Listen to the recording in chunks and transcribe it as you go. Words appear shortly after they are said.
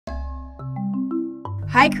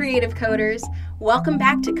Hi Creative Coders, welcome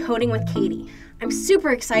back to Coding with Katie. I'm super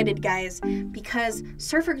excited guys because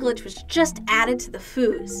Surfer Glitch was just added to the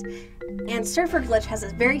Foos. And Surfer Glitch has a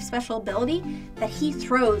very special ability that he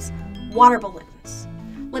throws water balloons.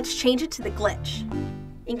 Let's change it to the glitch.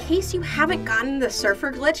 In case you haven't gotten the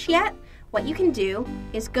Surfer Glitch yet, what you can do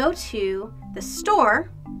is go to the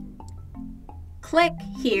store, click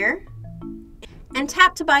here, and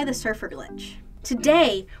tap to buy the Surfer Glitch.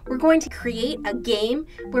 Today, we're going to create a game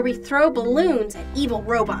where we throw balloons at evil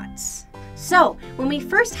robots. So, when we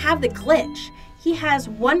first have the glitch, he has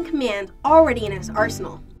one command already in his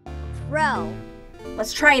arsenal. Throw.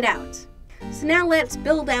 Let's try it out. So now let's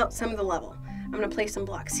build out some of the level. I'm going to place some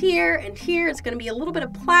blocks here and here. It's going to be a little bit of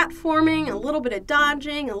platforming, a little bit of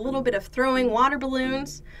dodging, a little bit of throwing water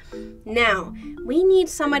balloons. Now, we need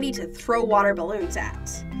somebody to throw water balloons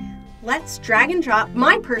at. Let's drag and drop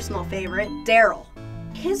my personal favorite, Daryl.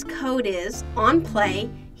 His code is, on play,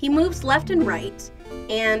 he moves left and right,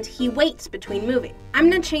 and he waits between moving. I'm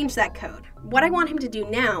going to change that code. What I want him to do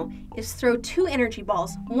now is throw 2 energy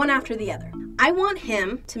balls, one after the other. I want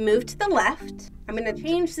him to move to the left. I'm going to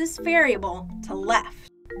change this variable to left.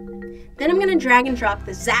 Then I'm going to drag and drop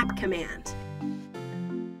the zap command.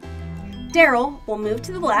 Daryl will move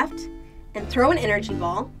to the left and throw an energy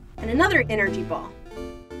ball and another energy ball.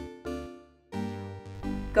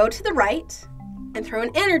 Go to the right and throw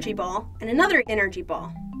an energy ball and another energy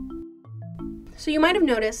ball. So you might have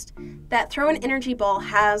noticed that throw an energy ball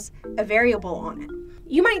has a variable on it.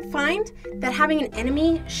 You might find that having an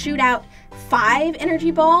enemy shoot out 5 energy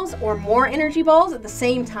balls or more energy balls at the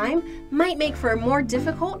same time might make for a more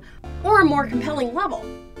difficult or a more compelling level.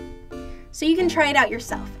 So you can try it out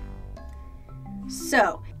yourself.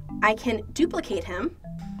 So I can duplicate him.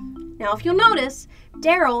 Now if you'll notice,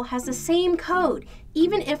 Daryl has the same code.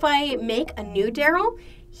 Even if I make a new Daryl,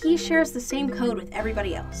 he shares the same code with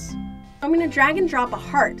everybody else. I'm going to drag and drop a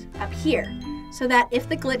heart up here so that if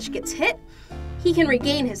the glitch gets hit, he can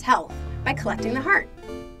regain his health by collecting the heart.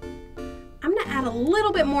 I'm going to add a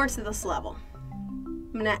little bit more to this level.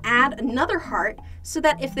 I'm going to add another heart so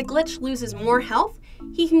that if the glitch loses more health,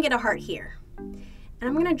 he can get a heart here. And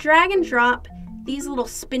I'm going to drag and drop these little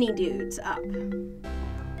spinny dudes up.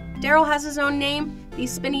 Daryl has his own name.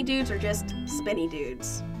 These spinny dudes are just spinny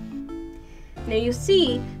dudes. Now you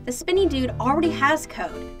see, the spinny dude already has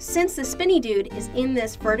code. Since the spinny dude is in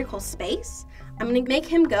this vertical space, I'm going to make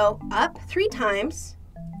him go up 3 times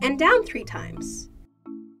and down 3 times.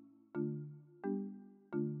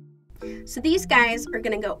 So these guys are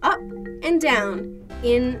going to go up and down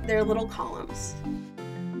in their little columns.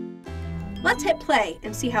 Let's hit play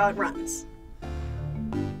and see how it runs.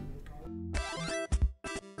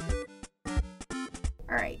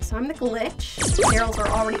 Alright, so I'm the glitch. Daryl's are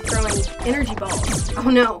already throwing energy balls. Oh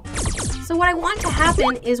no. So what I want to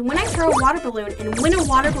happen is when I throw a water balloon and when a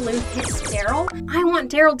water balloon hits Daryl, I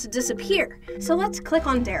want Daryl to disappear. So let's click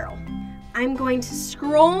on Daryl. I'm going to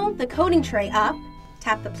scroll the coding tray up,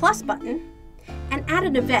 tap the plus button, and add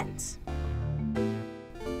an event.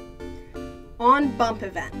 On bump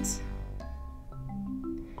event.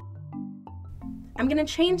 I'm going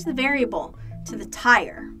to change the variable to the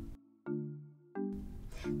tire.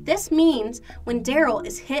 This means when Daryl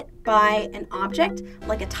is hit by an object,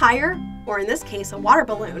 like a tire, or in this case, a water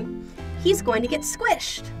balloon, he's going to get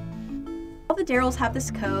squished. All the Daryls have this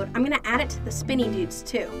code. I'm going to add it to the spinny dudes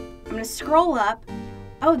too. I'm going to scroll up.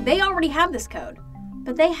 Oh, they already have this code,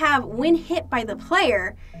 but they have when hit by the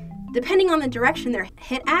player, depending on the direction they're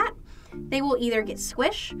hit at, they will either get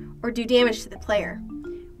squished or do damage to the player.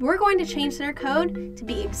 We're going to change their code to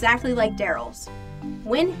be exactly like Daryl's.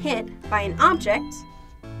 When hit by an object,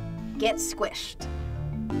 get squished.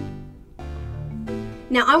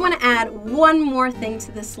 Now I want to add one more thing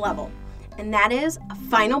to this level, and that is a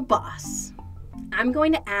final boss. I'm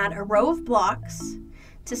going to add a row of blocks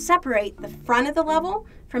to separate the front of the level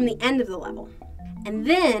from the end of the level. And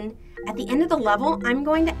then at the end of the level, I'm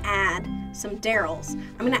going to add some Daryls.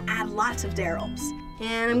 I'm going to add lots of Daryls,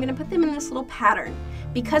 and I'm going to put them in this little pattern.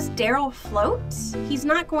 Because Daryl floats, he's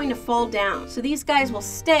not going to fall down. So these guys will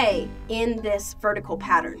stay in this vertical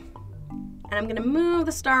pattern. And I'm going to move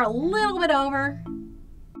the star a little bit over.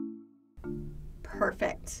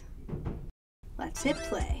 Perfect. Let's hit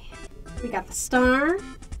play. We got the star.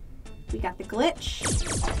 We got the glitch.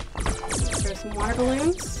 Throw some water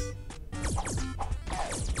balloons.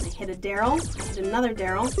 I hit a Daryl. I hit another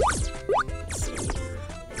Daryl. Let's see.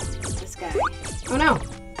 This guy. Oh no.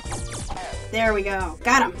 There we go.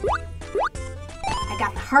 Got him. I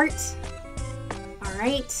got the heart. All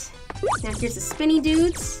right. Now here's the spinny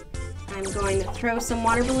dudes. I'm going to throw some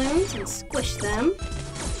water balloons and squish them.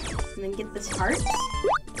 and then get this heart.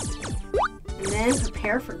 And then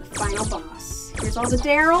prepare for the final boss. Here's all the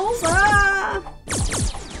Daryls. Ah!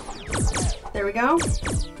 There we go.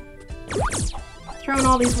 Throwing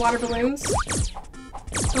all these water balloons.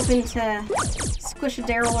 Hoping to squish a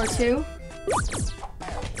Daryl or two.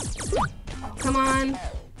 Come on.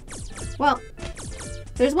 Well,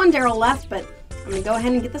 there's one Daryl left, but I'm gonna go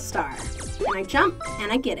ahead and get the star. And I jump,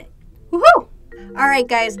 and I get it. Woohoo! Alright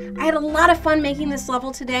guys, I had a lot of fun making this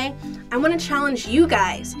level today. I want to challenge you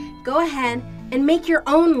guys. Go ahead and make your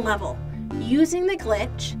own level using the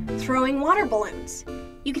glitch, throwing water balloons.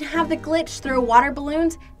 You can have the glitch throw water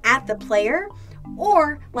balloons at the player,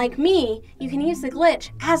 or, like me, you can use the glitch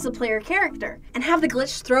as the player character and have the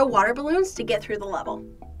glitch throw water balloons to get through the level.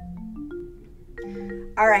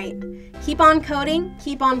 Alright, keep on coding,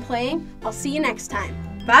 keep on playing. I'll see you next time.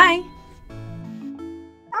 Bye!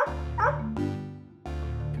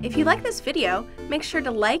 If you like this video, make sure to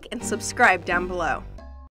like and subscribe down below.